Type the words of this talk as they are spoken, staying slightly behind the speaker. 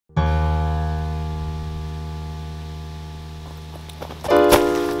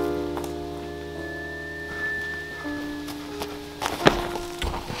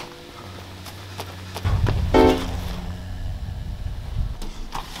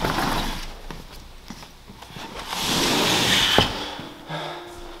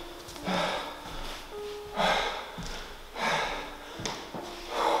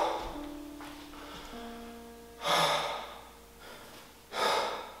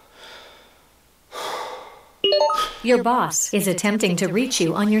Your boss is attempting to reach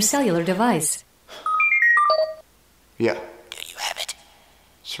you on your cellular device. Yeah. Do you have it?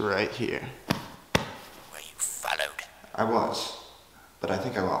 It's right here. Were you followed? I was, but I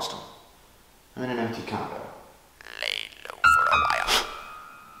think I lost him. I'm in an empty condo. Lay low for a while.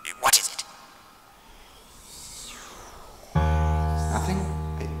 What is it? Nothing?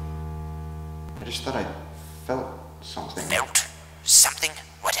 I just thought I felt something. Felt? Something?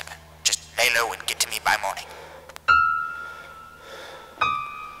 Whatever. Just lay low and get to me by morning.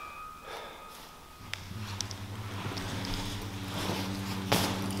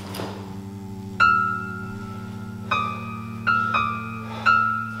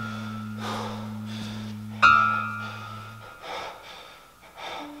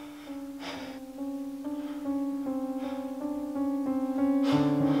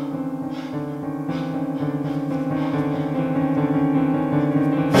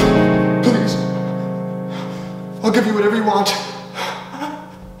 I'll give you whatever you want.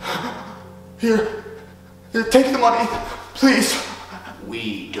 Here, take the money, please.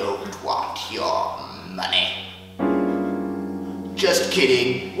 We don't want your money. Just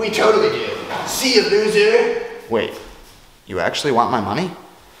kidding. We totally do. See you, loser. Wait, you actually want my money?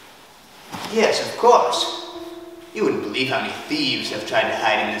 Yes, of course. You wouldn't believe how many thieves have tried to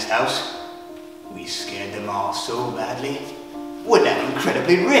hide in this house. We scared them all so badly. We're now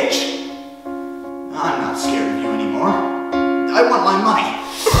incredibly rich. I'm not scared of you anymore. I want my money.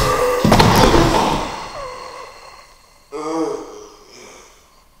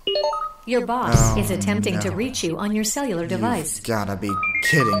 Your boss is attempting to reach you on your cellular device. You've gotta be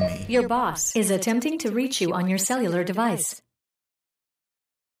kidding me. Your boss is attempting to reach you on your cellular device.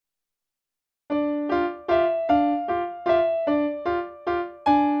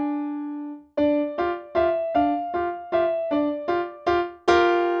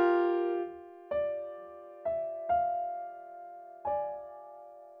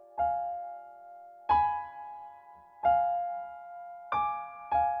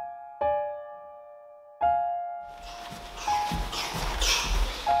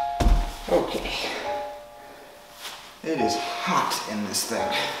 Okay. It is hot in this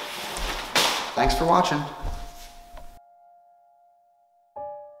thing. Thanks for watching.